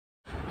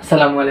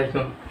আসসালামু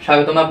আলাইকুম,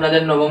 স্বাগতম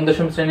আপনাদের নবম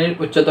দশম শ্রেণীর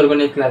উচ্চতর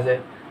গণিত ক্লাসে।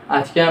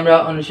 আজকে আমরা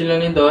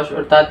অনুশীলনী 10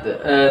 অর্থাৎ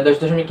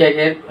 10.1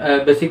 এর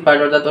বেসিক পার্ট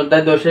অর্থাৎ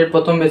অধ্যায় 10 এর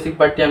প্রথম বেসিক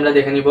পার্টটি আমরা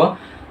দেখে নিব।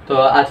 তো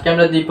আজকে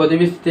আমরা দ্বিপদী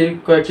বিস্তৃতির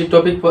কয়েকটি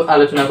টপিক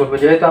আলোচনা করব।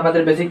 যেহেতু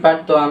আমাদের বেসিক পার্ট,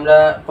 তো আমরা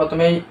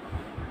প্রথমেই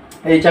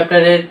এই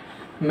চ্যাপ্টারের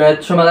ম্যাথ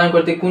সমাধান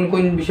করতে কোন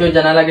কোন বিষয়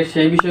জানা লাগে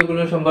সেই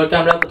বিষয়গুলো সম্পর্কে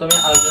আমরা প্রথমে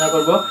আলোচনা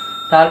করব।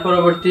 তার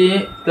পরবর্তী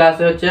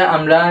ক্লাসে হচ্ছে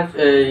আমরা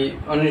এই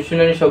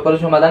অনুশীলনী সকল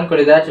সমাধান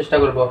করে দেওয়ার চেষ্টা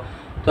করব।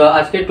 তো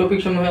আজকের টপিক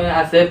সমূহ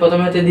আছে,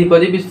 প্রথমে হচ্ছে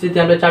দ্বিপদী বিস্তৃতি।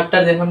 আমরা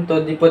চ্যাপ্টার দেখুন, তো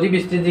দ্বিপদী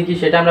বিস্তৃতি কি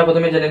সেটা আমরা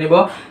প্রথমে জেনে নিব।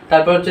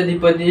 তারপর হচ্ছে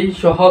দ্বিপদী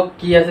সহগ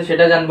কি আছে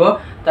সেটা জানবো।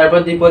 তারপর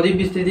দ্বিপদী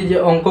বিস্তৃতি যে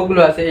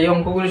অঙ্কগুলো আছে এই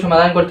অঙ্কগুলো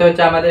সমাধান করতে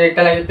হচ্ছে আমাদের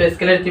একটা লাগে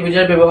পেস্কেলের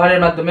ত্রিভুজের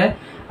ব্যবহারের মাধ্যমে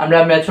আমরা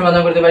ম্যাথ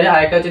সমাধান করতে পারি, আর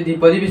একটা হচ্ছে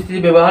দ্বিপদী বিস্তৃতি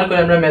ব্যবহার করে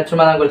আমরা ম্যাথ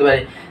সমাধান করতে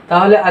পারি।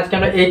 তাহলে আজকে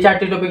আমরা এই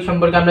চারটি টপিক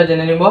সম্পর্কে আমরা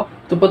জেনে নিব।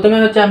 তো প্রথমে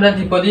হচ্ছে আমরা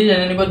দ্বিপদী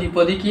জেনে নিব।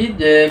 দ্বিপদী কি,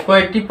 যে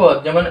কয়েকটি পদ,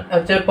 যেমন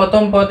হচ্ছে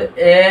প্রথম পদ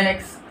x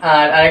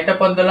আর আরেকটা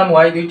পদ ধরলাম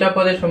y, দুইটা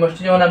পদের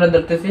সমষ্টি যেমন আমরা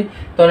ধরতেছি,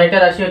 তখন একটা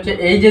রাশি হচ্ছে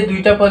এই যে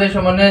দুইটা পদের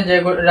সমন্বয়ে যে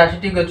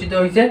রাশিটি গঠিত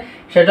হয়েছে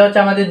সেটা হচ্ছে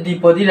আমাদের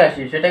দ্বিপদী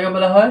রাশি, সেটাকে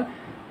বলা হয়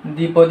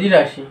দ্বিপদী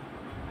রাশি।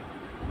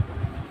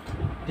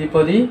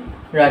 দ্বিপদী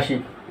রাশি।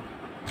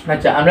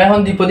 আচ্ছা, আমরা এখন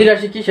দ্বিপদী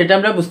রাশি কি সেটা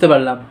আমরা বুঝতে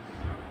পারলাম।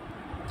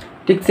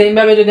 ঠিক সেম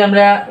ভাবে যদি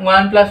আমরা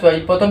 1 + y,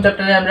 প্রথম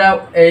চ্যাপ্টারে আমরা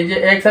এই যে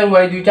x আর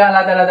y দুইটা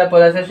আলাদা আলাদা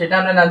পদ আছে সেটা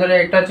আমরা না ধরে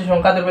একটা হচ্ছে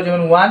সংখ্যা ধরবো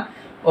যেমন 1,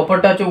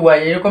 অপরটা হচ্ছে y,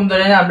 এরকম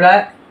ধরে আমরা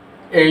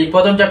এই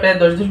প্রথম চ্যাপ্টারে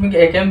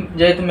 10.1 এম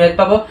যেহেতু ম্যাথ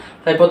পাবো,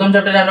 তাই প্রথম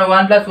চ্যাপ্টারে আমরা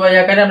 1 + y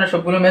আকারে আমরা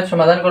সবগুলো ম্যাথ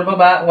সমাধান করব,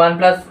 বা 1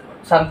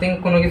 + সামথিং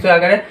কোনো কিছু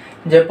আকারে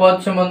যে পদ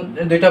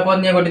দুইটা পদ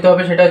নিয়ে গঠিত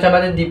হবে সেটা হচ্ছে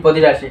আমাদের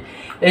দ্বিপদী রাশি।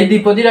 এই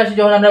দ্বিপদী রাশি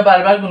যখন আমরা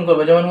বারবার গুণ করব,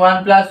 যেমন 1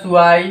 +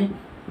 y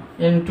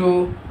into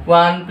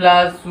 1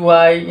 +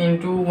 y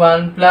into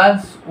 1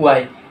 +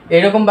 y,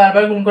 এরকম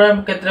বারবার গুণ করার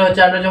ক্ষেত্রে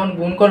হচ্ছে আমরা যখন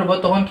গুণ করব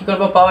তখন কি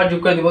করব, পাওয়ার যোগ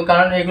করে দিব,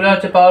 কারণ এগুলো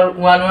হচ্ছে পাওয়ার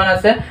 1 1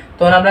 আছে।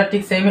 তখন আমরা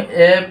ঠিক সেম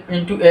a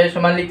ইন্টু a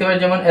সমান লিখতে পারি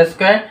যেমন a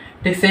স্কয়ার।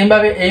 ঠিক সেম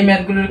ভাবে এই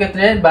ম্যাথগুলোর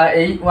ক্ষেত্রে বা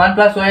এই 1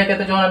 + y এর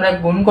ক্ষেত্রে যখন আমরা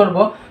গুণ করব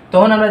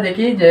তখন আমরা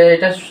দেখি যে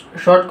এটা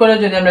শর্ট করে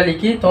যদি আমরা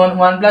লিখি তখন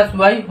 1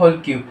 + y হোল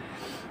কিউব।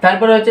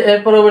 তারপরে হচ্ছে এর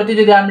পরবর্তী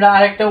যদি আমরা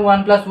আরেকটা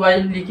 1 + y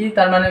লিখি,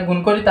 তার মানে গুণ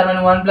করি, তার মানে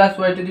 1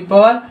 + y টু দি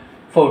পাওয়ার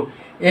 4।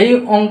 এই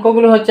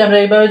অঙ্কগুলো হচ্ছে আমরা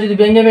এইভাবে যদি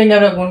ভেঙে ভেঙে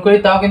আমরা গুণ করি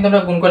তাও কিন্তু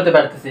আমরা গুণ করতে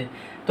পারতেছি।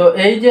 তো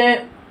এই যে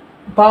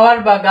পাওয়ার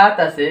বা ঘাত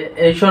আছে,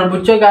 এই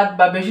সর্বোচ্চ ঘাত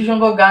বা বেশি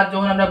সংখ্যক ঘাত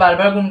যখন আমরা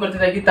বারবার গুণ করতে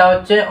থাকি তা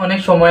হচ্ছে অনেক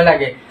সময়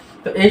লাগে।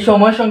 তো এই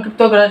সময়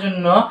সংক্ষিপ্ত করার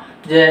জন্য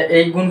যে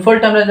এই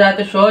গুণফলটা আমরা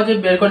যাতে সহজে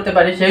বের করতে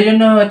পারি সেই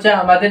জন্য হচ্ছে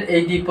আমাদের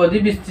এই দ্বিপদী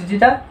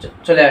বিস্তৃতিটা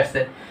চলে আসছে।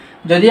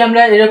 যদি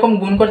আমরা এরকম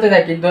গুণ করতে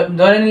থাকি,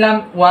 ধরে নিলাম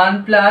 1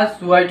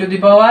 + y টু দি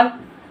পাওয়ার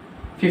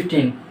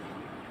 15,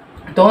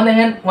 তখন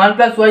দেখেন 1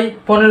 + y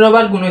 15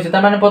 বার গুণ হয়েছে,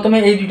 তার মানে প্রথমে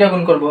এই দুইটা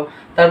গুণ করব,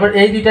 তারপর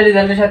এই দুইটা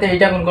রেজাল্টের সাথে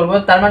এইটা গুণ করব,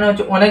 তার মানে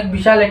হচ্ছে অনেক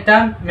বিশাল একটা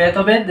ম্যাথ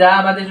হবে যা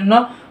আমাদের জন্য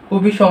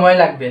খুবই সময়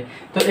লাগবে।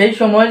 তো এই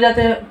সময়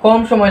যাতে কম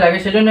সময় লাগে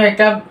সেজন্য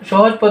একটা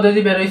সহজ পদ্ধতি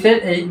বের হয়েছে।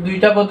 এই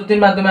দুইটা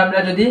পদ্ধতির মাধ্যমে আমরা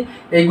যদি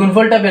এই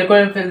গুণফলটা বের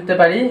করে ফেলতে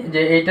পারি,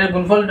 যে এইটার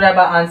গুণফলটা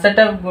বা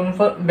আনসারটা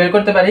গুণফল বের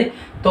করতে পারি,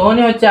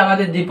 তখনই হচ্ছে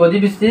আমাদের দ্বিপদী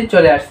বিস্তৃতি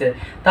চলে আসছে।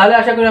 তাহলে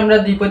আশা করি আমরা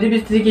দ্বিপদী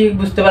বিস্তৃতি কি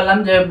বুঝতে পারলাম,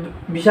 যে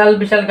বিশাল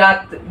বিশাল ঘাত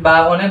বা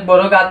অনেক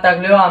বড় ঘাত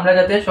থাকলেও আমরা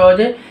যাতে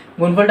সহজে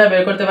গুণফলটা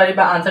বের করতে পারি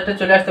বা আনসারটা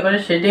চলে আসতে পারে,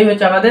 সেটাই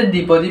হচ্ছে আমাদের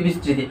দ্বিপদী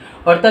বিস্তৃতি।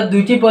 অর্থাৎ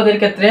দুইটি পদের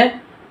ক্ষেত্রে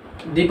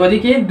দ্বিপদী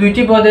কি,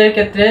 দুইটি পদের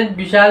ক্ষেত্রে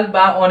বিশাল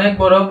বা অনেক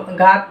বড়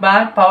ঘাত বা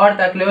পাওয়ার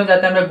থাকলেও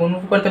যাতে আমরা গুণ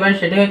করতে পারি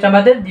সেটাই হচ্ছে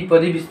আমাদের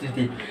দ্বিপদী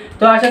বিস্তৃতি।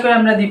 তো আশা করি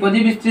আমরা দ্বিপদী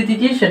বিস্তৃতি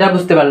কি সেটা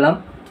বুঝতে পারলাম।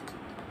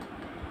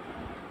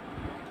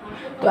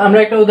 তো আমরা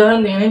একটা উদাহরণ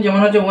দেখে নিই, যেমন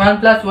হচ্ছে 1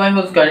 + y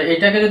হোল স্কয়ার,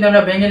 এটাকে যদি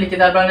আমরা ভেঙে লিখি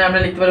তার মানে আমরা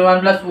লিখতে পারি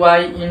 1 +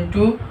 y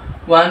ইন্টু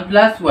 1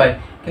 + y,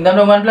 কিন্তু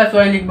আমরা 1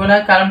 + y লিখবো না,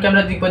 কারণ কি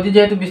আমরা দ্বিপদী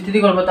যেহেতু বিস্তৃতি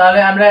করব, তাহলে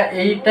আমরা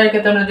এইটার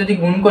ক্ষেত্রে আমরা যদি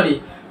গুণ করি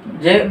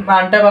যে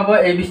মানটা পাবো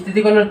এই বিস্তৃতি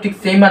করলে ঠিক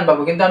সেম মান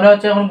পাবো, কিন্তু আমরা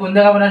হচ্ছে এখন গুণ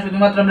দেখাবো না,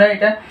 শুধুমাত্র আমরা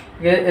এটা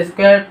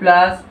square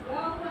plus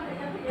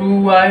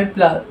 2y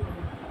plus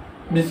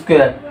B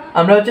square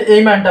আমরা হচ্ছে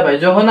এই মানটা পাই,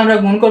 যখন আমরা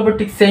গুণ করবো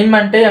ঠিক সেম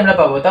মানটাই আমরা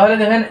পাবো। তাহলে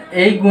দেখেন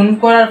এই গুণ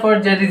করার পর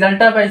যে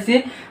রেজাল্টটা পাইছি,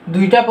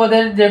 দুইটা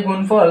পদের যে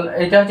গুণফল,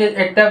 এটা হচ্ছে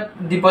একটা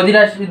দ্বিপদী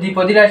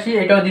রাশি,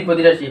 এটাও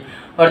দ্বিপদী রাশি,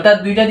 অর্থাৎ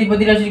দুইটা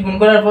দ্বিপদী রাশি গুণ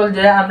করার ফল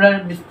যে আমরা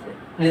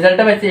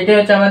রেজাল্টটা পাইছি এটাই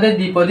হচ্ছে আমাদের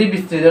দ্বিপদী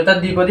বিস্তৃতি। অর্থাৎ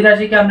দ্বিপদী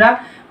রাশিকে আমরা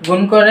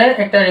গুণ করে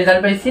একটা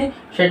রেজাল্ট পাইছি,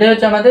 সেটাই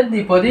হচ্ছে আমাদের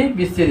দ্বিপদী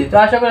বিস্তৃতি। তো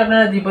আশা করি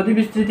আপনারা দ্বিপদী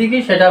বিস্তৃতি কি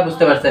সেটা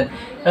বুঝতে পারছেন।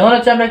 এখন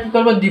হচ্ছে আমরা কি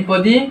করব,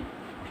 দ্বিপদী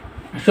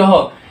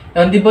সহগ।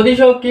 এখন দ্বিপদী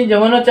সহগ কি,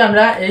 যেমন হচ্ছে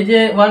আমরা এই যে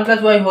 1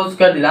 + y হোল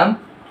স্কয়ার দিলাম,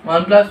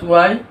 1 +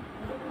 y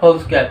হোল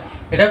স্কয়ার,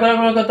 এটা করার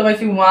পর কত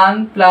পাইছি 1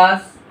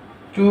 +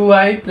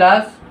 2y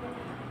 +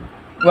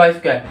 y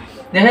স্কয়ার।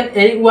 দেখেন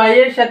এই y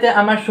এর সাথে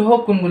আমার সহগ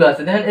কোনগুলো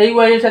আছে, দেখেন এই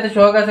y এর সাথে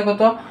সহগ আছে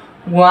কত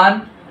 1,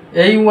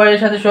 এই y এর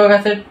সাথে সহগ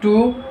আছে 2,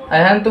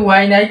 এখন তো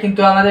y নাই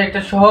কিন্তু আমাদের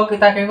একটা সহগ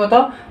থাকে কত,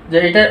 যে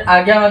এটার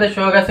আগে আমাদের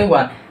সহগ আছে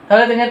 1।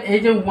 তাহলে দেখেন এই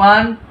যে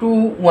 1 2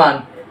 1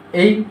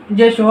 এই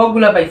যে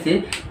সহগগুলো পাইছি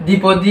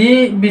দ্বিপদী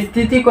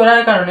বিস্তৃতি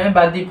করার কারণে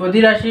বা দ্বিপদী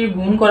রাশি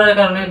গুণ করার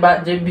কারণে বা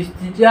যে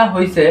বিস্তৃতিটা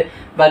হয়েছে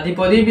বা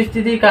দ্বিপদী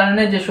বিস্তৃতির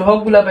কারণে যে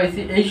সহগগুলো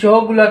পাইছি এই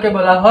সহগগুলোকে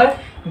বলা হয়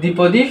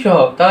দ্বিপদী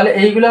সহগ। তাহলে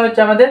এইগুলো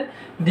হচ্ছে আমাদের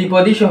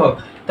দ্বিপদী সহগ।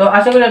 তো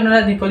আশা করি আপনারা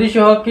দ্বিপদী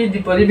সহগ কি,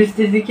 দ্বিপদী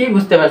বিস্তৃতি কি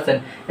বুঝতে পারছেন।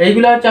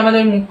 এইগুলো হচ্ছে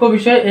আমাদের মুখ্য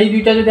বিষয়। এই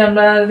দুইটা যদি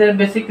আমাদের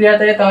বেসিক ক্লিয়ার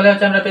থাকে তাহলে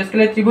হচ্ছে আমরা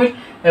প্যাসকেলের ত্রিভুজ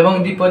এবং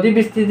দ্বিপদী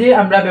বিস্তৃতি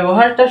আমরা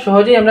ব্যবহারটা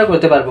সহজেই আমরা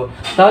করতে পারবো।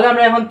 তাহলে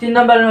আমরা এখন 3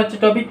 নম্বরের হচ্ছে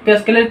টপিক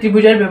প্যাসকেলের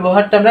ত্রিভুজের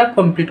ব্যবহারটা আমরা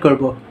কমপ্লিট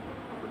করব।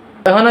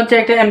 এখন হচ্ছে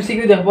একটা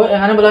এমসিকিউ দেখবো।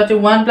 এখানে বলা হচ্ছে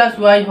 1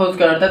 + y হোল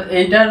স্কয়ার, অর্থাৎ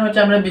এইটার হচ্ছে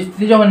আমরা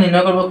বিস্তৃতি যখন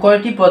নির্ণয় করব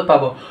কয়টি পদ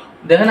পাবো।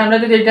 দেখেন আমরা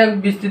যদি এটা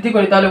বিস্তৃতি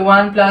করি তাহলে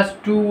 1 +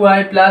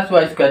 2y +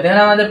 y স্কয়ার। দেখেন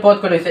আমাদের পদ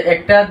কত হয়েছে,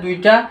 একটা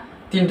দুইটা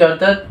তিনটা,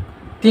 অর্থাৎ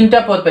 3টা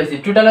পদ পাইছি।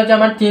 টোটাল হচ্ছে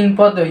আমার 3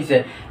 পদ হয়েছে।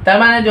 তার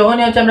মানে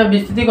যখনই হচ্ছে আমরা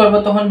বিস্তৃতি করব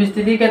তখন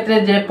বিস্তৃতির ক্ষেত্রে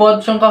যে পদ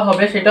সংখ্যা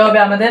হবে সেটা হবে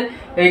আমাদের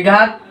এই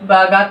ঘাত বা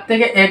ঘাত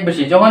থেকে 1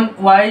 বেশি। যখন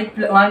y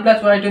 1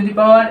 + y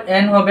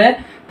n হবে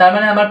তার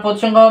মানে আমার পদ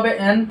সংখ্যা হবে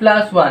n +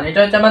 1। এটা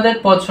হচ্ছে আমাদের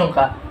পদ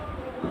সংখ্যা।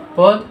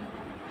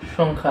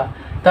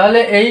 তাহলে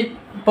এই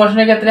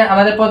প্রশ্নের ক্ষেত্রে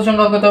আমাদের পদ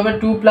সংখ্যা কত হবে,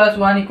 2 +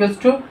 1 =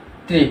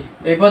 3।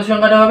 এই পদ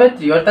সংখ্যাটা হবে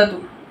 3, অর্থাৎ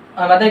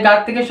আমাদের ঘাত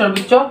থেকে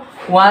সর্বোচ্চ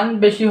 1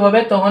 বেশি হবে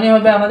তখনই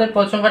হবে আমাদের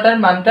পদ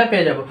সংখ্যাটার মানটা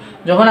পেয়ে যাব।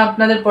 যখন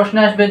আপনাদের প্রশ্ন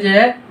আসবে যে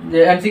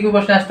এমসিকিউ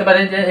প্রশ্ন আসতে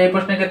পারে যে এই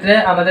প্রশ্নের ক্ষেত্রে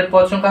আমাদের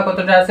পদ সংখ্যা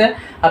কতটা আছে,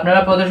 আপনারা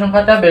পদ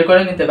সংখ্যাটা বের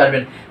করে নিতে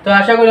পারবেন। তো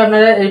আশা করি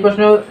আপনারা এই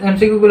প্রশ্ন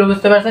এমসিকিউ গুলো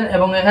বুঝতে পারছেন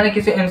এবং এখানে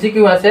কিছু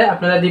এমসিকিউ আছে,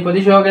 আপনারা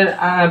দ্বিপদী সহগের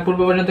পূর্ব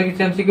পর্যন্ত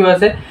কিছু এমসিকিউ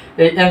আছে,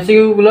 এই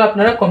এমসিকিউ গুলো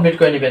আপনারা কমপ্লিট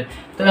করে নেবেন।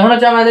 তো এখন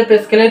হচ্ছে আমাদের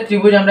প্যাসকেলের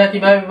ত্রিভুজ আমরা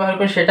কিভাবে ব্যবহার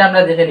করি সেটা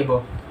আমরা দেখে নিব।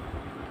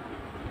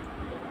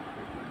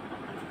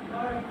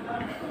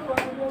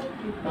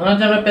 এখন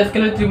হচ্ছে আমরা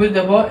প্যাসকেলের ত্রিভুজ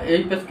দেবো।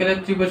 এই প্যাসকেলের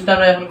ত্রিভুজটা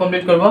আমরা এখন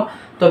কমপ্লিট করব।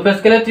 তো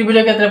প্যাসকেলের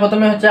ত্রিভুজের ক্ষেত্রে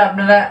প্রথমে হচ্ছে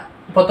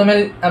প্রথমে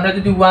আমরা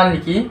যদি 1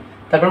 লিখি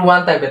তারপর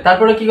 1 থাকবে,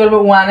 তারপরে কি করব,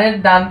 1 এর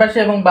ডান পাশে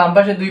এবং বাম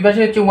পাশে দুই পাশে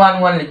হচ্ছে 1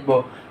 1 লিখব।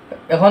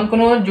 এখন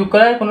কোনো যোগ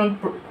করার কোনো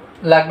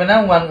লাগবে না,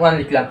 1 1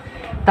 লিখলাম।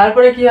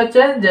 তারপরে কি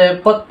হচ্ছে যে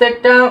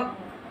প্রত্যেকটা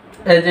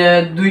যে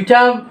দুইটা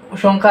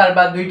সংখ্যার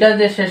বা দুইটা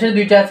যে শেষের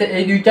দুইটা আছে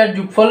এই দুইটার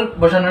যোগফল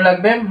বসানো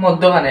লাগবে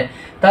মধ্যখানে।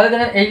 তাহলে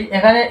দেখেন এই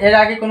এখানে এর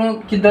আগে কোনো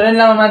কি ধরে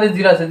নিলাম আমাদের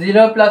 0 আছে,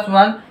 0 +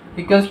 1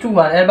 =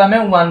 1, এর বামে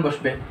 1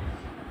 বসবে।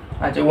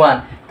 আচ্ছা 1।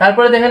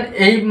 তারপরে দেখেন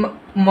এই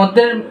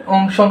মধ্যের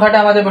সংখ্যাটা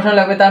আমাদের বসানো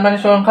লাগবে, তার মানে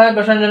সংখ্যা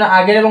বসানোর জন্য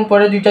আগের এবং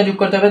পরে দুইটা যোগ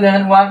করতে হবে।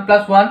 দেখেন 1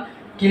 + 1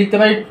 কি লিখতে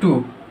পারি,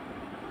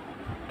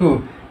 2।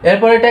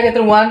 এরপরে এটা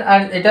ক্ষেত্রে 1 আর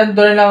এটা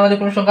ধরে নিলাম আমাদের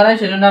কোনো সংখ্যা নাই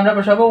সেজন্য আমরা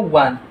বসাবো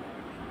 1।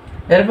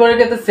 এরপরে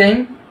ক্ষেত্রে সেম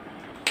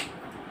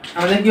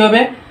আমাদের কি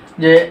হবে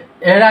যে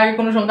এর আগে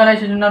কোনো সংখ্যা নাই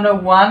সেজন্য আমরা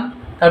 1,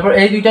 তারপর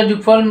এই দুইটা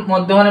যোগফল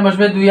মধ্যখানে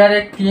বসবে 2 আর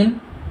 1 3,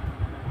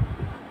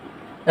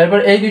 এরপর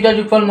এই দুইটা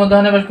যোগফল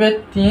মধ্যখানে বসবে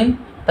 3,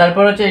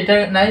 তারপর হচ্ছে এটা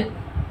নাই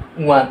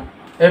 1,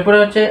 এরপরে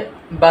হচ্ছে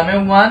বামে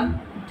 1,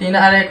 3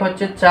 আর 1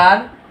 হচ্ছে 4,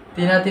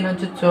 3 আর 3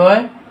 হচ্ছে 6,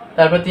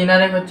 তারপর 3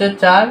 আর 1 হচ্ছে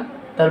 4,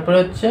 তারপর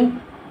হচ্ছে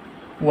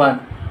 1,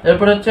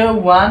 এরপর হচ্ছে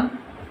 1,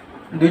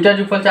 দুইটা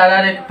যোগফল 4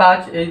 আর 1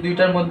 5, এই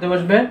দুইটার মধ্যে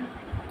বসবে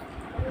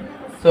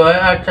 6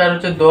 আর 4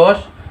 হচ্ছে 10,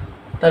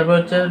 তারপর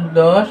হচ্ছে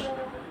 10,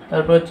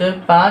 তারপর হচ্ছে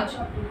 5,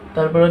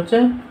 তারপর হচ্ছে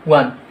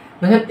 1।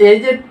 দেখেন এই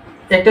যে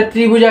একটা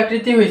ত্রিভুজ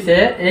আকৃতি হয়েছে,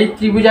 এই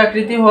ত্রিভুজ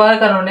আকৃতি হওয়ার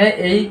কারণে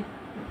এই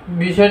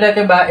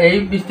বিষয়টাকে বা এই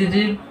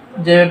বিস্তৃতির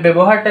যে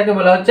ব্যবহারটাকে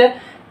বলা হচ্ছে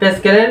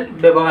প্যাসকেলের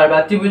ব্যবহার বা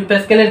ত্রিভুজ,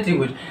 প্যাসকেলের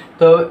ত্রিভুজ।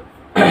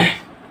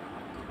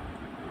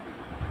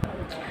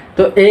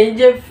 তো এই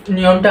যে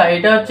নিয়মটা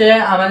এটা হচ্ছে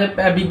আমাদের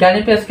বিজ্ঞানী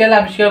প্যাসকেল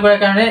আবিষ্কার করার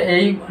কারণে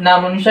এই নাম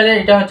অনুসারে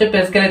এটা হচ্ছে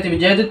প্যাসকেলের ত্রিভুজ।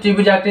 যেহেতু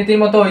ত্রিভুজ আকৃতির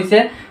মতো হয়েছে,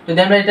 যদি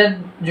আমরা এটা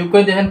যোগ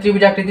করে দেখেন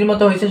ত্রিভুজ আকৃতির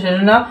মতো হয়েছে,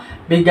 সেজন্য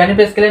বিজ্ঞানী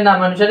প্যাসকেলের নাম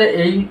অনুসারে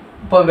এই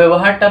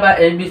ব্যবহারটা বা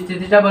এই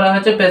বিস্তৃতিটা বলা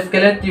হচ্ছে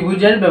প্যাসকেলের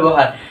ত্রিভুজের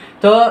ব্যবহার।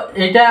 তো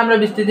এটা আমরা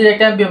বিস্তৃতির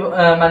একটা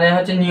মানে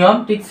হচ্ছে নিয়ম,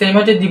 ঠিক সেম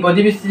হচ্ছে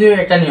দ্বিপদী বিস্তৃতির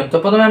একটা নিয়ম। তো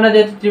প্রথমে আমরা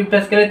যেহেতু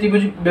প্যাসকেলের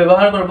ত্রিভুজ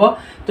ব্যবহার করব,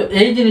 তো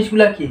এই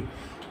জিনিসগুলো কি,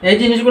 এই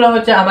জিনিসগুলো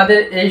হচ্ছে আমাদের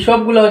এই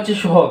সবগুলো হচ্ছে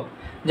সহগ।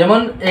 যেমন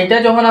এইটা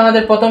যখন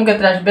আমাদের প্রথম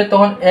ক্ষেত্রে আসবে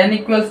তখন n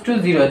 =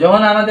 0,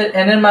 যখন আমাদের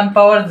n এর মান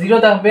পাওয়ার 0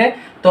 থাকবে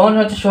তখন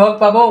হচ্ছে সহগ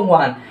পাবো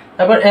 1।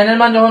 তারপর n এর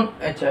মান যখন,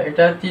 আচ্ছা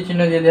এটা তীর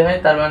চিহ্ন দিয়ে দেখাই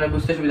তার মানে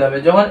বুঝতে সুবিধা হবে,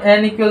 যখন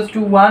n =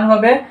 1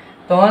 হবে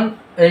তখন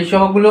এই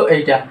সহগগুলো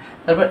এইটা,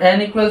 তারপর n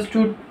 =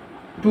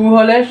 2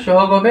 হলে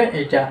সহগ হবে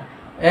এইটা,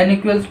 n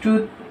 =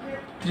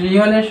 3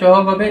 হলে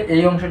সহগ হবে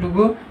এই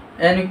অংশটুকু,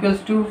 n =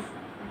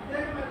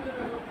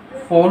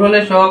 4 হলে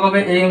সহগ হবে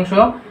এই অংশ,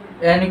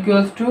 n =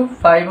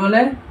 5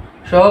 হলে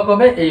সহগ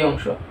হবে এই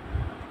অংশ।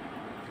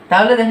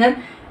 তাহলে দেখেন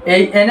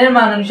এই n এর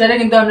মান অনুসারে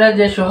কিন্তু আমরা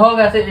যে সহগ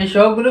আছে এই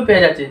সহগগুলো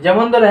পেয়ে যাচ্ছি।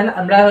 যেমন ধরেন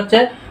আমরা হচ্ছে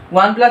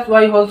 1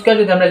 + y হোল স্কয়ার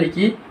যদি আমরা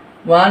লিখি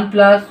 1 +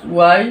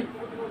 y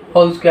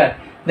হোল স্কয়ার,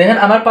 দেখেন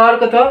আমার পাওয়ার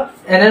কত,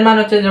 n এর মান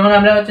হচ্ছে, যেমন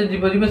আমরা হচ্ছে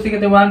দ্বিপদী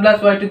ক্ষেত্রে 1 +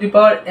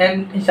 y⁴n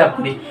হিসাব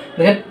করি,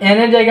 দেখেন n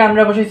এর জায়গায়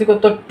আমরা বসাইছি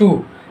কত 2।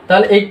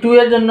 তাহলে এই 2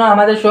 এর জন্য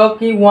আমাদের সহগ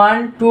কি 1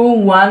 2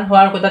 1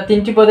 হওয়ার কথা।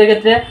 তিনটি পদের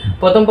ক্ষেত্রে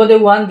প্রথম পদে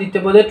 1,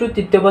 দ্বিতীয় পদে 2,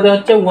 তৃতীয় পদে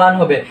হচ্ছে 1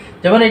 হবে।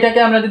 যেমন এটাকে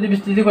আমরা যদি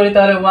বিস্তৃতি করি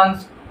তাহলে 1²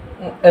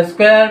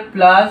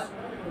 +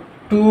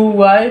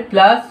 2y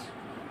 +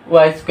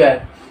 y²।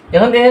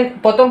 এখন দেখেন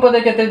প্রথম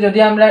পদের ক্ষেত্রে যদি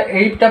আমরা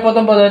এইটা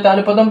প্রথম পদ হয়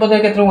তাহলে প্রথম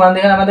পদের ক্ষেত্রে 1,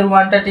 দেখেন আমাদের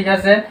 1টা ঠিক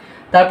আছে।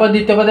 তারপর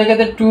দ্বিতীয় পদের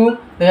ক্ষেত্রে 2,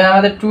 দেখেন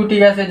আমাদের 2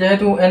 ঠিক আছে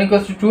যেহেতু n =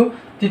 2।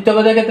 তৃতীয়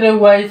পদের ক্ষেত্রে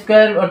ওয়াই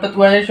স্কোয়ার অর্থাৎ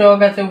ওয়াই এর সহগ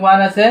আছে 1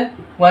 আছে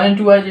 1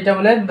 ইনটু ওয়াই যেটা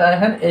বলে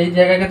দেখেন এই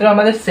জায়গার ক্ষেত্রে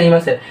আমাদের সেম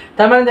আছে।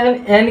 তার মানে দেখেন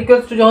n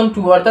ইকুয়ালস টু যখন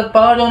 2 অর্থাৎ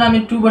পাওয়ার যখন আমি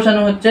 2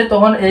 বসানো হচ্ছে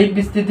তখন এই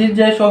বিস্তৃতির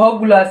যে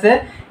সহগগুলো আছে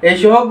এই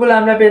সহগগুলো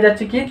আমরা পেয়ে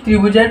যাচ্ছি কি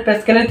ত্রিভুজের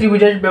প্যাসকেলের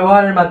ত্রিভুজের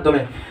ব্যবহারের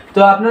মাধ্যমে। তো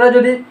আপনারা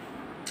যদি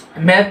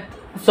ম্যাথ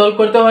সলভ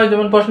করতে হয়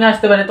যেমন প্রশ্নে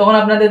আসতে পারে তখন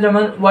আপনাদের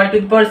যেমন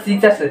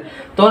y⁶ আছে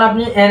তখন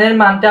আপনি n এর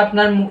মানটা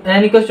আপনার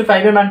n =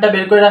 5 এর মানটা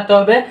বের করে রাখতে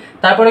হবে।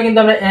 তারপরে কিন্তু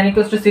আমরা n =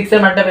 6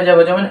 এর মানটা পেয়ে যাব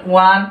যেমন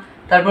 1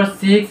 তারপর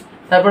 6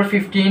 তারপর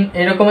 15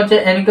 এরকম হচ্ছে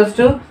n =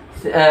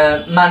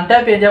 মানটা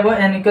পেয়ে যাব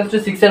n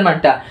 = 6 এর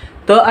মানটা।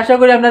 তো আশা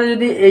করি আপনারা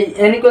যদি এই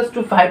n =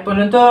 5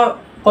 পর্যন্ত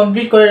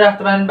কমপ্লিট করে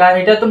রাখতে পারেন বা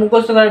এটা তো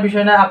মুখস্থ করার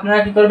বিষয় না। আপনারা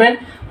কি করবেন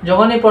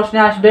যখন এই প্রশ্নে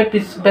আসবে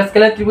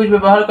প্যাসকেলের ত্রিভুজ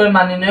ব্যবহার করে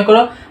মান নির্ণয়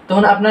করো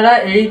তখন আপনারা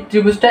এই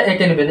ত্রিভুজটা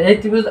এঁকে নেবেন। এই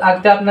ত্রিভুজ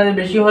আঁকতে আপনাদের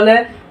বেশি হলে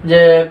যে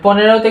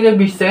 15 থেকে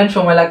 20 সেকেন্ড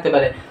সময় লাগতে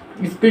পারে।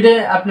 স্পিডে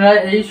আপনারা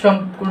এই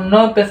সম্পূর্ণ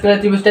প্যাসকেলের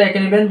ত্রিভুজটা এঁকে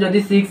নেবেন। যদি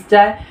 6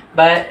 চায়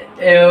বা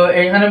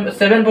এখানে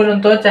 7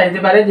 পর্যন্ত চাইতে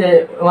পারে যে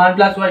 1 +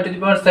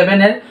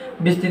 y⁷ এর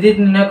বিস্তৃতি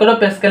নির্ণয় করো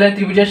প্যাসকেলের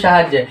ত্রিভুজের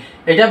সাহায্যে,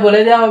 এটা বলে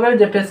দেওয়া হবে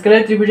যে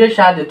প্যাসকেলের ত্রিভুজের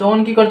সাহায্যে। তখন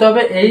কি করতে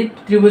হবে এই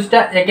ত্রিভুজটা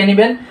এঁকে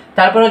নেবেন।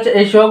 তারপর হচ্ছে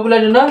এই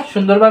সহগগুলোর জন্য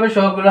সুন্দরভাবে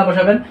সহগগুলো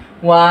বসাবেন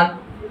 1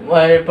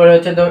 এরপরে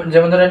হচ্ছে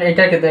যেমন ধরেন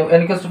এইটার ক্ষেত্রে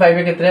n = 5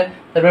 এর ক্ষেত্রে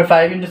তারপর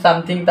 5 ইনটু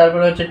সামথিং তারপর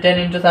হচ্ছে 10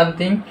 ইনটু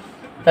সামথিং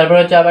তারপর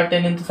হচ্ছে আবার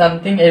 10 ইনটু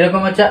সামথিং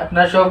এরকম হচ্ছে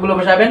আপনারা সবগুলো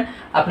বসাবেন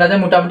আপনাদের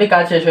মোটামুটি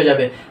কাজ শেষ হয়ে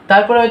যাবে।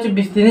 তারপরে হচ্ছে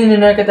বিস্তৃতি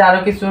নির্ণয়ের ক্ষেত্রে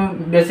আরও কিছু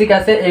বেসিক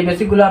আছে, এই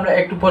বেসিকগুলো আমরা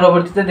একটু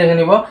পরবর্তীতে দেখে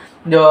নিব।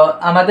 তো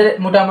আমাদের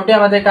মোটামুটি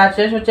আমাদের কাজ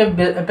শেষ হচ্ছে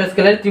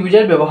প্যাসকেলের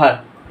ত্রিভুজের ব্যবহার।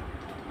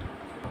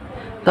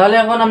 তাহলে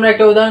এখন আমরা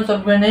একটা উদাহরণ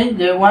সলভ করে নেই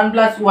যে 1 +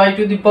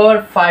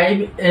 y⁵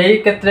 এই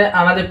ক্ষেত্রে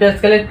আমাদের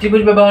প্যাসকেলের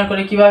ত্রিভুজ ব্যবহার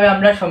করে কিভাবে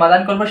আমরা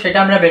সমাধান করব সেটা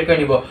আমরা বের করে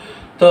নিব।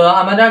 তো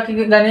আমরা কি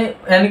জানি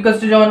n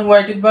 = যখন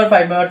y⁵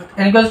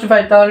 n =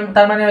 5 তাহলে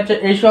তার মানে হচ্ছে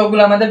এই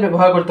সহগগুলো আমাদের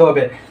ব্যবহার করতে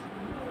হবে।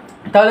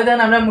 তাহলে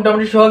দেখেন আমরা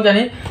মোটামুটি সহগ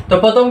জানি। তো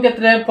প্রথম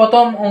ক্ষেত্রে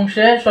প্রথম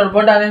অংশে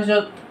সর্বডানে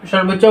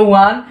সর্বোচ্চ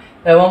 1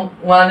 এবং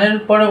 1 এর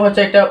পরে হচ্ছে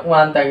একটা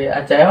 1 থাকে।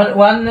 আচ্ছা এখন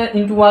 1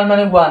 × 1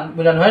 মানে 1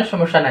 বোঝানো হয়,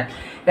 সমস্যা নাই।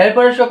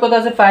 এরপরে সহগ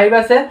আছে 5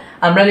 আছে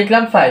আমরা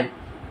লিখলাম 5।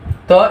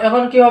 তো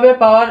এখন কি হবে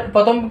পাওয়ার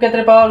প্রথম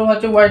ক্ষেত্রে পাওয়ার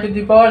হচ্ছে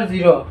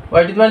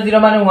y⁴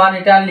 মানে 1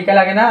 এটা আর লেখা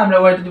লাগে না, আমরা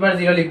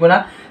y⁴ লিখব না।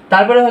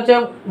 তারপরে হচ্ছে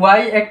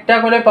y একটা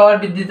করে পাওয়ার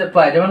বৃদ্ধি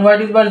পায় যেমন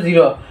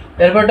y⁴,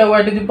 এরপরটা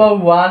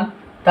y⁴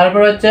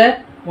 তারপর হচ্ছে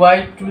y²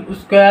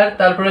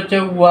 তারপর হচ্ছে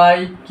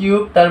y³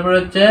 তারপর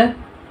হচ্ছে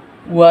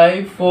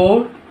y4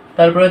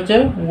 তারপর হচ্ছে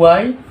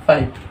y5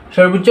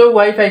 সর্বোচ্চ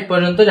y5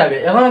 পর্যন্ত যাবে।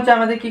 এখন হচ্ছে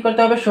আমাদের কি করতে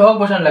হবে সহগ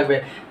বসানো লাগবে।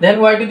 দেন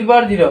y⁴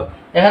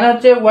 এখানে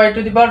হচ্ছে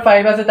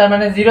y⁵ আছে তার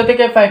মানে 0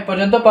 থেকে 5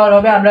 পর্যন্ত পাওয়ার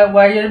হবে। আমরা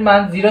y এর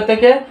মান 0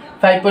 থেকে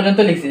 5 পর্যন্ত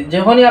লিখছি।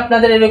 যখনই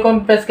আপনাদের এরকম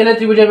প্যাসকেলের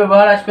ত্রিভুজের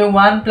ব্যবহার আসবে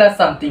 1 +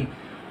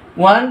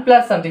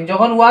 সামথিং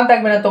যখন 1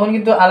 থাকবে না তখন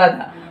কিন্তু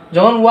আলাদা,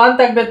 যখন 1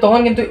 থাকবে তখন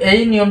কিন্তু এই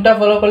নিয়মটা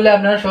ফলো করলে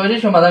আপনারা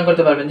সহজেই সমাধান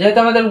করতে পারবেন। যেহেতু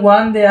আমাদের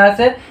 1 দেয়া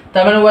আছে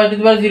তার মানে y⁴,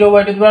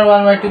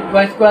 y⁴1, y2,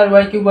 y2,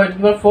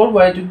 y4,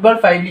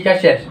 y⁵ লিখা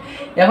শেষ।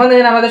 এখন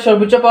দেখেন আমাদের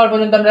সর্বোচ্চ পাওয়ার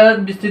পর্যন্ত আমরা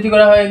বিস্তৃতি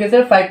করা হয়ে গেছে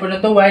 5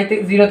 পর্যন্ত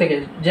y0 থেকে।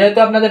 যেহেতু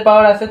আপনাদের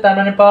পাওয়ার আছে তার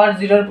মানে পাওয়ার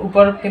 0 এর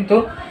উপর কিন্তু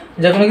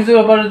যে কোনো কিছুর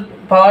উপর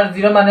পাওয়ার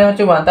 0 মানে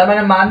হচ্ছে 1, তার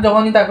মানে মান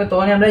যখনই থাকবে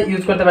তখনই আমরা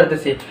ইউজ করতে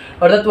পারতেছি।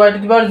 অর্থাৎ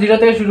y⁴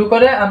 থেকে শুরু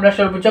করে আমরা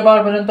সর্বোচ্চ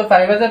পাওয়ার পর্যন্ত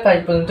 5 আছে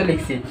 5 পর্যন্ত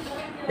লিখছি।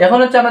 এখন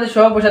হচ্ছে আমাদের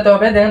সহগ বসাতে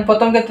হবে। দেখেন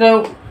প্রথম ক্ষেত্রে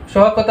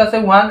সহগ কত আছে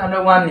 1 আমরা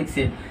 1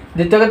 লিখছি,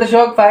 দ্বিতীয় ক্ষেত্রে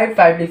সহগ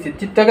 5 লিখছি,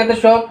 তৃতীয় ক্ষেত্রে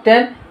সহগ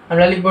 10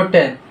 আমরা লিখব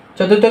 10,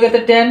 চতুর্থ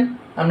ক্ষেত্রে 10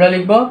 আমরা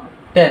লিখব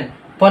 10,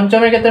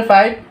 পঞ্চমের ক্ষেত্রে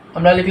 5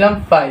 আমরা লিখলাম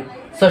 5,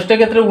 ষষ্ঠ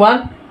ক্ষেত্রে 1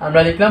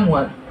 আমরা লিখলাম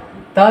 1।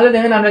 তাহলে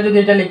দেখেন আমরা যদি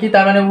এটা লিখি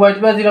তার মানে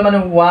y⁴ মানে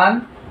 1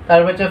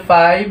 তারপর হচ্ছে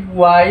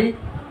 5y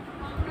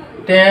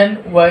 10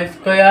 y²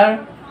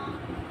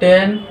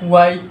 10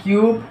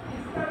 y³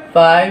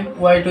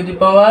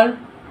 5y⁴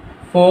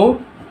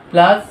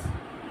 plus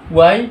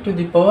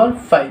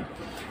y⁵।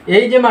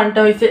 এই যে মানটা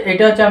হয়েছে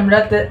এটা হচ্ছে আমরা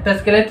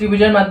প্যাসকেলের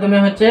ত্রিভুজের মাধ্যমে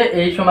হচ্ছে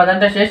এই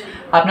সমাধানটা শেষ।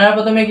 আপনারা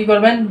প্রথমে কি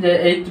করবেন যে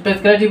এই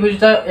প্যাসকেলের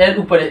ত্রিভুজটা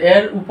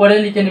এর উপরে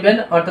লিখে নেবেন,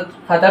 অর্থাৎ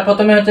খাতার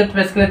প্রথমে হচ্ছে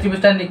প্যাসকেলের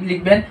ত্রিভুজটা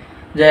লিখবেন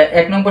যে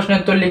 1 নং প্রশ্নের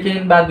উত্তর লিখেন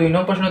বা 2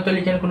 নং প্রশ্নের উত্তর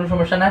লিখেন, কোনো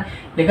সমস্যা না।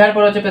 লেখার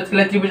পর হচ্ছে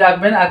প্যাসকেলের ত্রিভুজ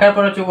আঁকবেন, আঁকার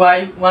পর হচ্ছে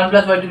y1 +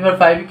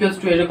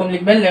 y⁵ এরকম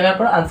লিখবেন, লেখার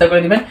পর আনসার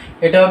করে দিবেন,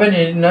 এটা হবে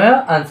নির্ণয়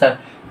আনসার।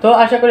 তো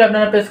আশা করি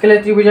আপনারা প্যাসকেলের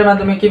ত্রিভুজের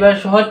মাধ্যমে কিভাবে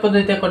সহজ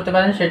পদ্ধতিতে করতে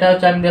পারেন সেটা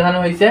হচ্ছে আমি দেখানো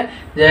হয়েছে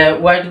যে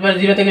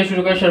y⁴ থেকে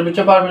শুরু করে সর্বোচ্চ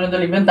পাওয়ার পর্যন্ত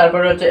লিখবেন, তারপর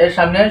হচ্ছে এর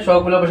সামনে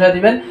সহগগুলো বসায়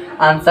দিবেন,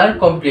 আনসার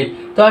কমপ্লিট।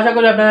 তো আশা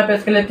করি আপনারা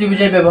প্যাসকেলের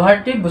ত্রিভুজের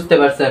ব্যবহারটি বুঝতে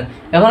পারছেন।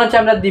 এখন হচ্ছে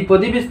আমরা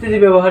দ্বিপদী বিস্তৃতি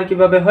ব্যবহার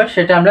কিভাবে হয়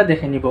সেটা আমরা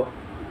দেখে নিব।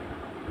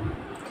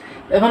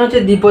 এখন হচ্ছে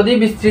দ্বিপদী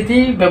বিস্তৃতি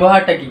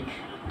ব্যবহারটা কি,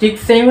 ঠিক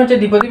সেম হচ্ছে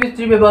দ্বিপদী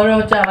বিস্তৃতি ব্যবহার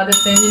হচ্ছে আমাদের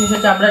সেম জিনিস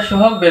হচ্ছে আমরা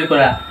সহগ বের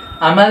করা।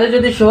 আমাদের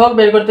যদি সহগ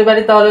বের করতে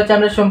পারি তাহলে হচ্ছে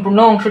আমরা সম্পূর্ণ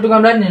অংশটুকু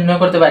আমরা নির্ণয়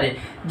করতে পারি।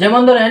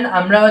 যেমন ধরেন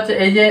আমরা হচ্ছে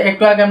এই যে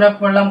একটু আগে আমরা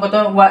পড়লাম কত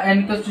n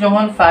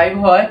যখন 5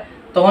 হয়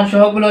তখন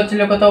সহগগুলো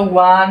হচ্ছিল কত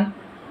 1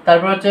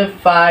 তারপর হচ্ছে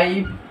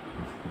 5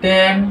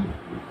 10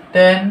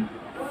 10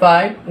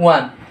 5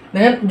 1।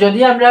 দেখেন যদি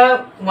আমরা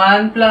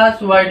 1 +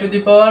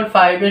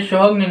 y⁵ এর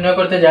সহগ নির্ণয়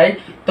করতে যাই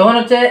তো তখন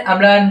হচ্ছে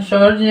আমরা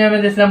সহজ নিয়মে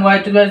দিয়েছিলাম y⁴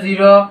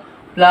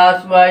 plus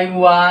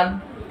y1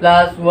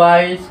 plus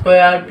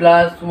y²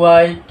 plus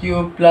y³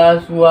 plus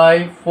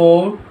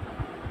y4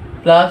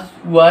 plus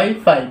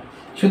y5।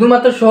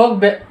 শুধুমাত্র সহগ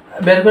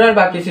বের করার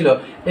বাকি ছিল।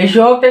 এই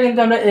সহগটা কিন্তু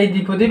আমরা এই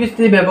দ্বিপদী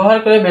বিস্তৃতি ব্যবহার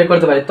করে বের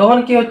করতে পারি। তখন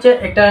কি হচ্ছে,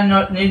 একটা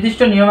নির্দিষ্ট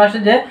নিয়ম আসে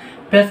যে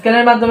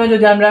প্যাসকেলের মাধ্যমে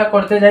যদি আমরা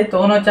করতে যাই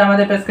তখন হচ্ছে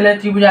আমাদের প্যাসকেলের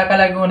ত্রিভুজ আঁকা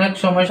লাগে, অনেক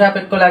সময়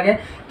সাপেক্ষ লাগে,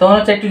 তখন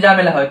হচ্ছে একটু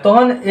ঝামেলা হয়।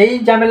 তখন এই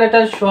ঝামেলাটা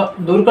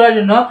দূর করার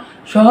জন্য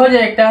সহজে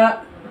একটা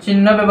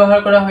চিহ্ন ব্যবহার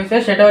করা হয়েছে,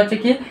 সেটা হচ্ছে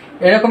কি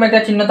এরকম একটা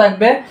চিহ্ন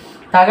থাকবে।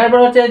 থাকার পর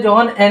হচ্ছে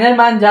যখন n এর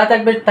মান যা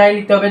থাকবে তাই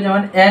লিখতে হবে,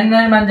 যেমন n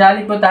এর মান যা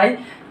লিখবো তাই।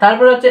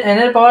 তারপর হচ্ছে n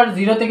এর পাওয়ার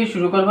 0 থেকে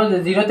শুরু করবো, যে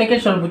 0 থেকে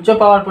সর্বোচ্চ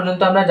পাওয়ার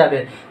পর্যন্ত আমরা যাবে।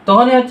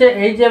 তখনই হচ্ছে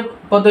এই যে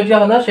পদ্ধতিটা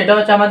হলো সেটা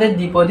হচ্ছে আমাদের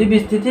দ্বিপদী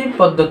বিস্তৃতি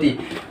পদ্ধতি।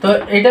 তো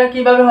এটা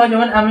কিভাবে হয়,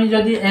 যেমন আমি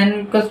যদি n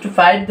 =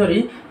 5 ধরি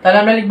তাহলে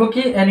আমরা লিখবো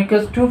কি n =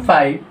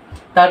 5।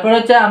 তারপর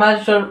হচ্ছে আমার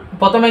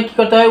প্রথমে কি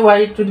করতে হয়,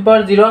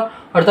 y⁴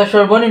 অর্থাৎ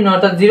সর্বনিম্ন,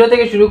 অর্থাৎ 0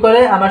 থেকে শুরু করে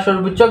আমার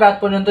সর্বোচ্চ ঘাত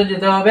পর্যন্ত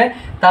যেতে হবে।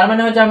 তার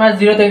মানে হচ্ছে আমরা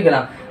 0 থেকে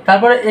গেলাম।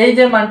 তারপর এই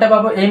যে মানটা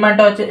পাবো এই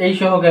মানটা হচ্ছে এই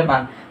সহগের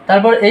মান।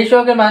 তারপর এই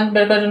সহগের মান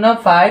বের করার জন্য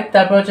 5,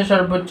 তারপর হচ্ছে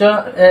সর্বোচ্চ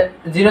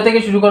 0 থেকে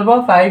শুরু করব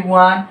 5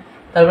 1,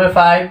 তারপর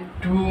 5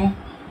 2,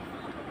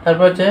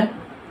 তারপর হচ্ছে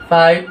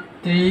 5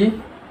 3,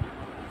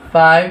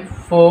 5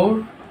 4,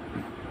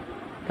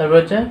 তারপর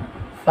হচ্ছে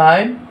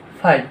 5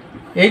 5।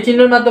 এই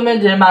চিহ্নের মাধ্যমে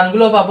যে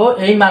মানগুলো পাবো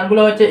এই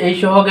মানগুলো হচ্ছে এই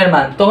সহগের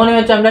মান। তখনই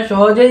হচ্ছে আমরা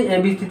সহজেই এই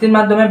বিস্তৃতির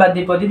মাধ্যমে বা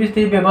দ্বিপদী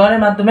বিস্তৃতি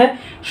ব্যবহারের মাধ্যমে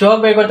সহগ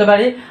বের করতে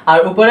পারি। আর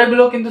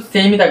উপরেরগুলো কিন্তু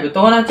সেমই থাকবে।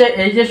 তখন হচ্ছে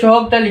এই যে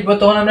সহগটা লিখবো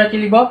তখন আমরা কি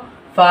লিখবো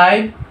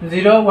 5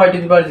 0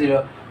 y⁴,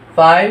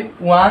 5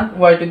 1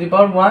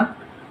 y⁴,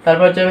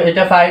 তারপর হচ্ছে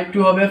এটা 5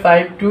 2 হবে,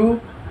 5 2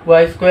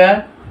 y²,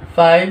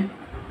 5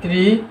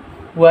 3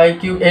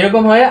 y³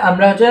 এরকম হয়ে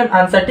আমরা হচ্ছে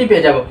আনসারটি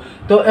পেয়ে যাব।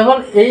 তো এখন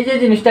এই যে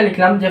জিনিসটা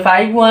লিখলাম যে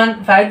 5 1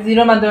 5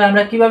 0 মাধ্যমে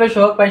আমরা কিভাবে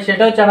সহগ পাই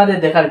সেটা হচ্ছে আমাদের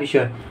দেখার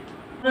বিষয়।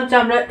 হচ্ছে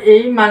আমরা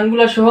এই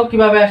মানগুলো সহগ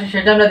কিভাবে আসে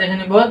সেটা আমরা দেখে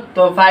নিব।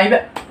 তো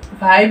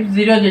 5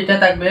 0 যেটা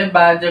থাকবে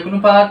বা যে কোনো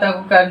পাওয়ার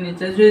থাকুক আর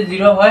নিচে যদি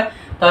 0 হয়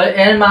তাহলে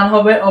এর মান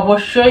হবে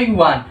অবশ্যই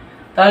 1।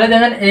 তাহলে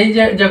দেখেন এই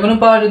যে কোনো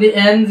পাওয়ার যদি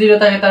n 0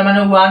 থাকে তার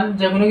মানে 1,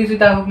 যে কোনো কিছু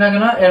থাকুক না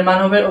কেন এর মান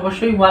হবে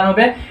অবশ্যই 1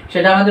 হবে।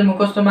 সেটা আমাদের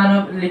মুখস্থ মান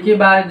লিখি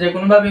বা যে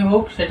কোনোভাবে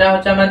হোক সেটা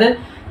হচ্ছে আমাদের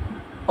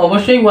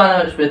অবশ্যই 1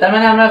 আসবে। তার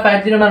মানে আমরা 5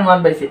 0 মান 1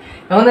 পাইছি।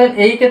 এখন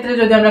এই ক্ষেত্রে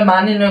যদি আমরা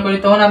মান নির্ণয় করি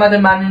তখন আমাদের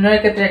মান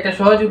নির্ণয়ের ক্ষেত্রে একটা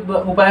সহজ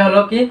উপায়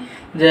হলো কি,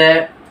 যে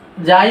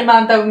যাই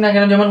মান থাকুক না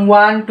কেন, যেমন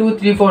 1 2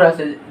 3 4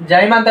 আছে,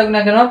 যাই মান থাকুক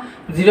না কেন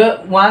 0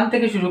 1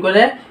 থেকে শুরু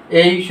করে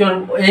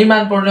এই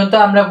মান পর্যন্ত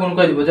আমরা গুণ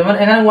করে দিব। যেমন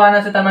এখানে 1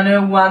 আছে তার মানে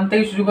 1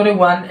 থেকে শুরু করে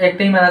 1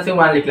 একটাই মান আছে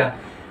 1 লিখলাম।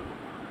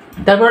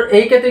 তারপর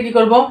এই ক্ষেত্রে কি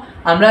করব,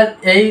 আমরা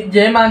এই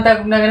যে মান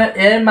থাকুক না কেন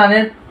এর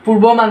মানের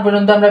পূর্ব মান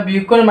পর্যন্ত আমরা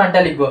বিয়োগ করে মানটা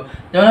লিখব।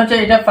 যেমন হচ্ছে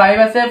এটা 5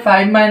 আছে,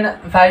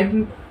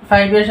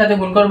 5 এর সাথে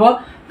গুণ করব।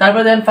 তারপর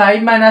দেখেন 5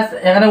 মাইনাস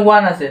এখানে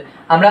 1 আছে,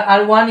 আমরা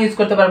আর 1 ইউজ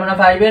করতে পারবো না।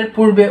 5 এর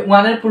পূর্বে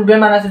 1 এর পূর্বে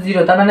মান আছে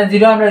 0, তার মানে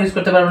 0 আমরা ইউজ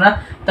করতে পারবো না।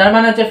 তার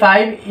মানে হচ্ছে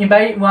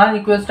 5/1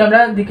 ইকুয়ালস টু আমরা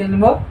দিকে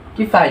নিব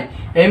কি 5,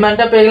 এই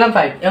মানটা পেয়ে গেলাম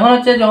 5। এখন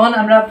হচ্ছে যখন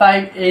আমরা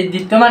 5 এই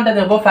দ্বিতীয় মানটা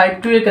দেব 5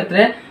 2 এর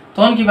ক্ষেত্রে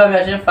তখন কিভাবে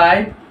আসে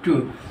 5 2,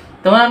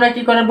 তখন আমরা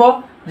কি করব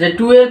যে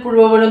 2 এর পূর্ব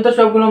পর্যন্ত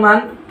সবগুলো মান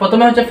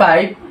প্রথমে হচ্ছে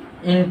 5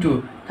 ইনটু,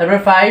 তারপর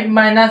 5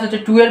 মাইনাস হচ্ছে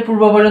 2 এর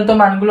পূর্ব পর্যন্ত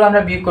মানগুলো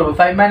আমরা বিয়োগ করব,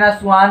 5 -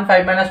 1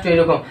 5 - 2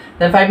 এরকম।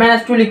 দেন 5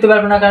 - 2 লিখতে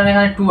পারবো না কারণ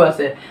এখানে 2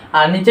 আছে।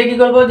 আর নিচে কি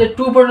করব যে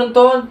 2 পর্যন্ত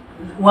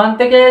 1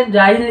 থেকে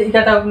যাই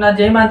লেখা থাকুক না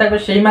যেই মান থাকবে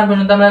সেই মান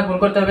পর্যন্ত আমরা গুণ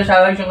করতে হবে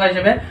স্বাভাবিক সংখ্যা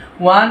হিসেবে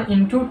 1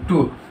 *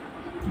 2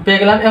 পেয়ে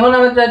গেলাম। এখন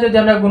আমরা যদি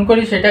আমরা গুণ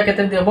করি সেটা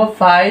ক্ষেত্রে দেব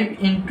 5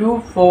 *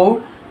 4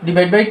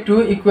 / 2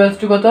 ইকুয়ালস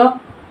টু কত,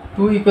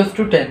 2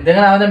 = 10।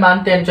 দেখেন আমাদের মান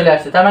 10 চলে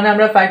আসছে। তার মানে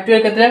আমরা 5 2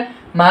 এর ক্ষেত্রে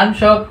মান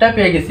সবটা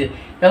পেয়ে গেছি।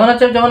 এখন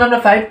হচ্ছে যখন আমরা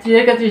 5 3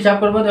 এর ক্ষেত্রে হিসাব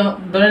করব,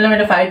 ধরে নিলাম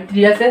এটা 5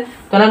 3 আছে,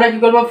 তখন আমরা কি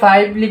করব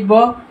 5 লিখব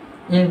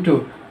ইনটু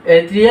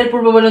এই 3 এর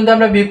পূর্ব পর্যন্ত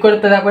আমরা বিয়োগ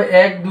করতে থাকবো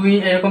 1 2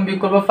 এরকম বিয়োগ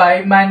করব, 5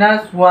 - 1 *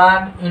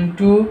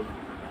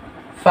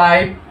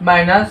 5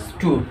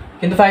 - 2,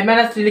 কিন্তু 5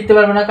 - 3 লিখতে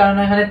পারবো না কারণ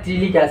এখানে 3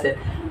 লিখে আছে।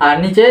 আর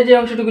নিচে যে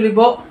অংশটুকু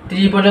লিখব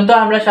 3 পর্যন্ত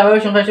আমরা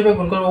স্বাভাবিক সংখ্যা হিসেবে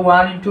গুণ করব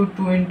 1 * 2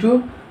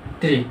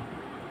 * 3।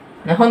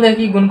 এখন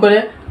দেখি গুণ করে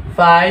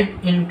 5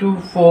 *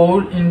 4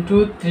 *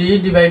 3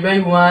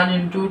 / 1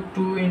 * 2 *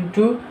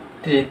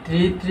 3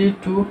 3 3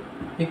 2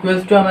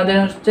 ইকুয়ালস টু আমাদের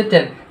হচ্ছে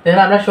 10।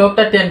 দেখেন আমরা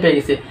সহগটা 10 পেয়ে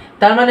গেছি।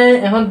 তার মানে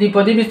এখন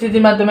দ্বিপদী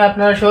বিস্তৃতির মাধ্যমে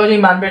আপনারা সহজেই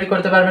মান বের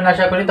করতে পারবেন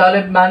আশা করি। তাহলে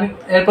মান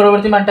এর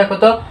পরবর্তী মানটা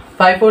কত,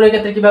 5 4 এর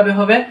ক্ষেত্রে কিভাবে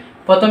হবে,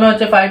 প্রথমে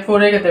হচ্ছে 5 4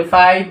 এর ক্ষেত্রে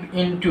 5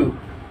 *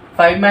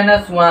 5 - 1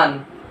 *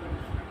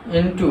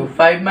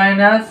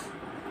 5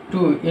 -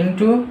 2 *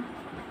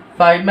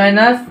 5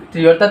 -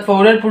 3, অর্থাৎ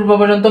 4 এর পূর্ব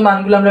পর্যন্ত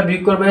মানগুলো আমরা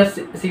বিয়োগ করব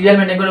সিরিয়াল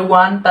মেইনটেইন করে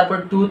 1 তারপর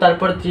 2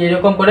 তারপর 3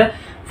 এরকম করে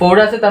 4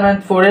 আছে তার মানে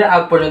 4 এর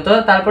আগ পর্যন্ত।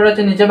 তারপর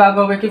হচ্ছে নিচে ভাগ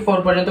হবে কি 4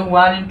 পর্যন্ত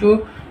 1 * 2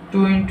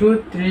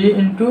 * 3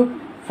 *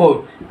 4।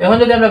 এখন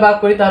যদি আমরা ভাগ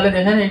করি তাহলে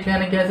দেখেন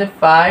এখানে কি আছে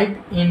 5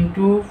 *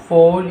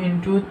 4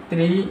 *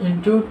 3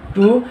 *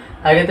 2,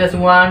 আগেতে আছে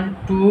 1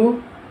 2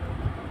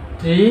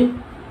 3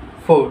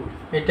 4,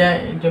 এটা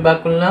ভাগ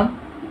করলাম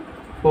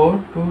 4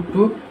 2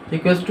 2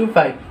 ইকুয়ালস টু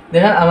 5।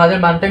 দেখেন আমাদের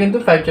মানটা কিন্তু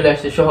 5 চলে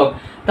আসছে সহগ।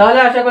 তাহলে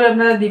আশা করি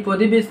আপনারা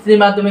দ্বিপদী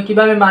বিস্তৃতির মাধ্যমে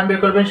কিভাবে মান বের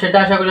করবেন সেটা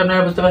আশা করি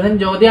আপনারা বুঝতে পারছেন।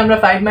 যদি আমরা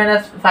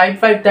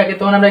 5 থাকে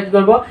তখন আমরা কি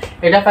করব,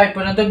 এটা 5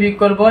 পর্যন্ত বিয়োগ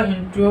করব,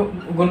 ইনটু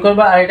গুণ করব,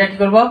 আর এটা কি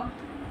করব,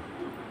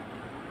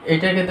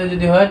 এইটার ক্ষেত্রে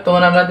যদি হয়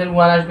তখন আমাদের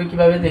 1 আসবে।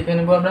 কিভাবে দেখে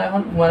নেব আমরা,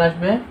 এখন 1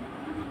 আসবে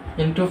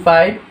ইনটু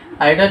 5,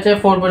 আর এটা হচ্ছে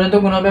 4 পর্যন্ত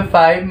গুণ হবে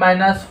 5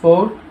 -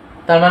 4,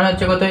 তার মানে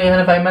হচ্ছে কত,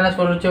 এখানে 5 -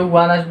 4 হচ্ছে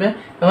 1 আসবে।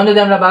 এখন যদি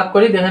আমরা ভাগ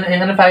করি দেখেন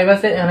এখানে 5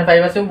 আছে, এখানে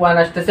 5 আছে, 1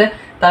 আসতেছে,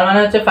 তার মানে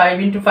হচ্ছে 5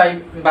 × 5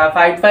 বা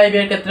 5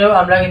 এর ক্ষেত্রেও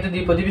আমরা কিন্তু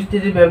দ্বিপদী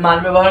বিস্তৃতির মান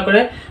ব্যবহার করে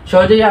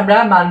সহজেই আমরা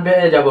মান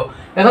পেয়ে যাব।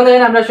 এখন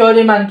দেখেন আমরা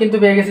সহজেই মান কিন্তু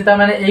পেয়ে গেছি। তার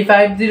মানে এই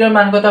 50 এর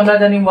মান কত আমরা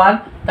জানি 1,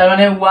 তার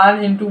মানে 1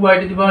 ×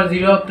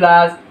 y⁴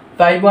 প্লাস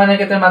 5y এর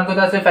ক্ষেত্রে মান কত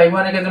আছে,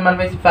 5y এর ক্ষেত্রে মান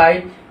পাইছি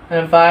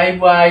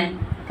 5y,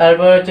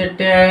 তারপর হচ্ছে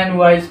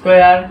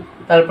 10y²,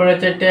 তারপর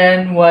হচ্ছে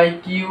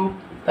 10y³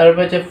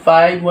 তারপর হচ্ছে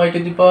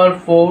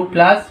 5y⁴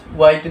 প্লাস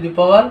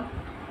y⁵।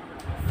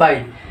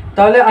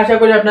 তাহলে আশা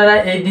করি আপনারা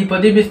এই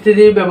দ্বিপদী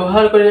বিস্তৃতি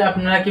ব্যবহার করে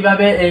আপনারা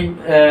কিভাবে এই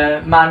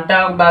মানটা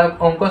বা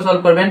অঙ্ক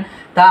সলভ করবেন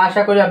তা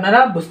আশা করি আপনারা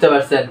বুঝতে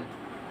পারছেন।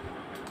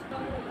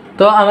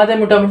 তো আমাদের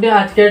মোটামুটি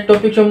আজকের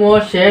টপিক সমূহ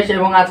শেষ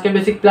এবং আজকের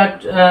বেসিক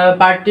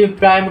পার্টটি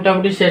প্রায়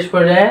মোটামুটি শেষ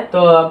করে।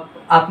 তো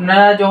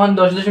আপনারা যখন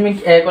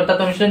 10.1 অর্থাৎ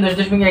অনুশীলন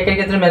 10.1 এর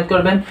ক্ষেত্রে ম্যাথ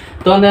করবেন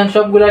তখন দেখেন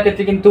সবগুলোর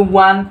ক্ষেত্রে কিন্তু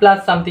 1 প্লাস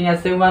সামথিং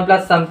আছে, 1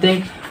 প্লাস সামথিং,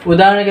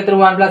 উদাহরণের ক্ষেত্রে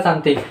 1 প্লাস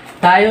সামথিং,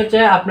 তাই হচ্ছে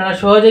আপনারা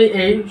সহজেই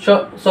এই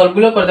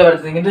সলভগুলো করতে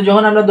পারতেছেন। কিন্তু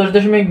যখন আমরা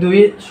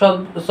 10.2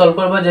 সলভ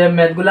করবো যে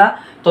ম্যাথগুলা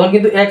তখন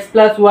কিন্তু x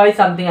প্লাস y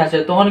সামথিং আসে,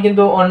 তখন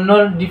কিন্তু অন্য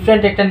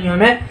ডিফারেন্ট একটা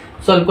নিয়মে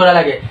সলভ করা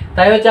লাগে।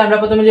 তাই হচ্ছে আমরা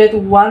প্রথমে যেহেতু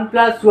 1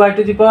 প্লাস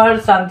y⁴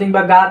 সামথিং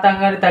বা গাত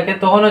আকারে থাকে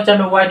তখন হচ্ছে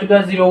আমরা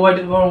y⁴0,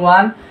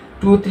 y⁴1,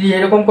 2, 3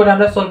 এরকম করে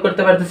আমরা সলভ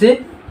করতে পারতেছি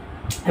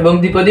এবং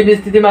দ্বিপদী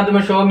বিস্তৃতির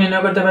মাধ্যমে সহগ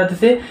নির্ণয় করতে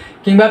পারতেছি,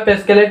 কিংবা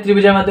প্যাসকেলের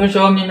ত্রিভুজের মাধ্যমে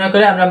সহগ নির্ণয়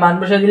করে আমরা মান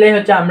বসিয়ে দিলেই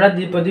হচ্ছে আমরা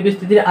দ্বিপদী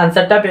বিস্তৃতির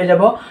আনসারটা পেয়ে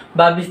যাব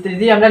বা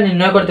বিস্তৃতি আমরা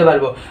নির্ণয় করতে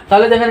পারবো।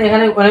 তাহলে দেখেন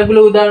এখানে অনেকগুলো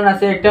উদাহরণ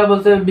আছে, একটা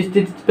বলছে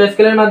বিস্তৃতি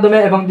প্যাসকেলের মাধ্যমে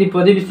এবং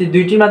দ্বিপদী বিস্তৃতি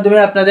দুইটির মাধ্যমে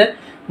আপনাদের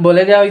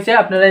বলে দেওয়া হয়েছে।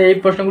 আপনারা এই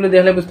প্রশ্নগুলো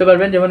দেখলে বুঝতে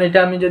পারবেন। যেমন এটা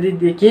আমি যদি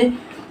দেখি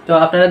তো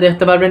আপনারা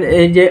দেখতে পারবেন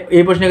এই যে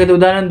এই প্রশ্নের ক্ষেত্রে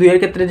উদাহরণ 2 এর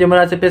ক্ষেত্রে যেমন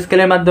আছে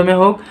প্যাসকেলের মাধ্যমে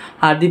হোক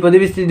আর দ্বিপদী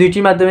বিস্তৃতি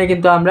দুইটির মাধ্যমে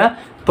কিন্তু আমরা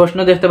প্রশ্ন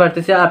দেখতে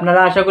পারতেছি। আপনারা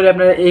আশা করি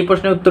আপনারা এই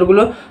প্রশ্নের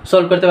উত্তরগুলো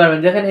সলভ করতে পারবেন।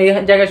 দেখেন এই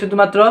জায়গায়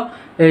শুধুমাত্র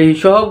এই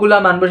সহগগুলা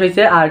মান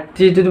বসাইছে আর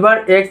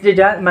 3x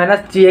যেটা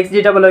 -3x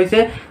যেটা বলা হয়েছে,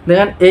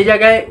 দেখেন এই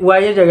জায়গায়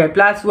y এর জায়গায়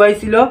প্লাস y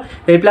ছিল,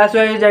 এই প্লাস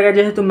y এর জায়গায়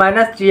যেহেতু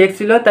 -3x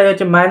ছিল তাই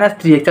হচ্ছে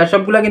 -3x, আর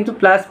সবগুলা কিন্তু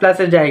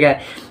প্লাসের জায়গায়।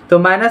 তো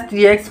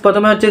 -3x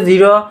প্রথমে হচ্ছে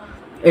 0,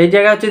 এই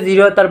জায়গায় হচ্ছে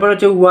 0, তারপর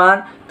হচ্ছে 1,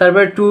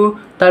 তারপর 2,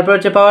 তারপর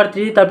হচ্ছে পাওয়ার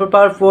 3, তারপর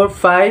পাওয়ার 4,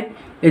 5,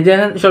 এই যে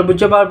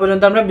সর্বোচ্চ পাওয়ার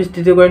পর্যন্ত আমরা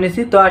বিস্তৃত করে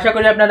নিছি। তো আশা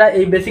করি আপনারা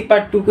এই বেসিক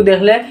পার্টটুকু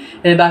দেখলে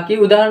বাকি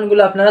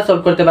উদাহরণগুলো আপনারা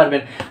সলভ করতে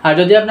পারবেন। আর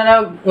যদি আপনারা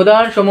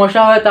উদাহরণ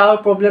সমস্যা হয় তাও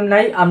প্রবলেম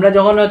নাই, আমরা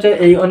যখন হচ্ছে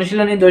এই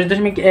অনুশীলনী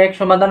 10.1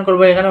 সমাধান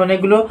করব এখানে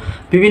অনেকগুলো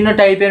বিভিন্ন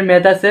টাইপের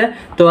ম্যাথ আছে।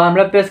 তো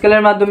আমরা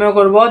প্যাসকেলের মাধ্যমেও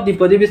করব,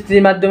 দ্বিপদী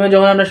বিস্তৃতির মাধ্যমে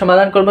যখন আমরা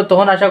সমাধান করব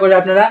তখন আশা করি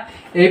আপনারা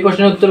এই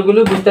প্রশ্নের উত্তরগুলো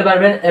বুঝতে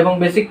পারবেন এবং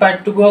বেসিক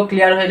পার্টটুকুও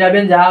ক্লিয়ার হয়ে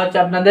যাবেন, যা হচ্ছে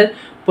আপনাদের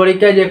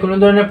পরীক্ষায় যে কোনো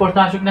ধরনের প্রশ্ন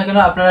আসুক না কেন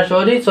আপনারা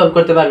সহজেই সলভ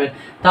করতে পারবেন।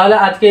 তাহলে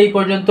আজকে এই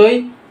পর্যন্তই।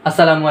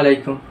 আসসালামু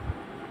আলাইকুম।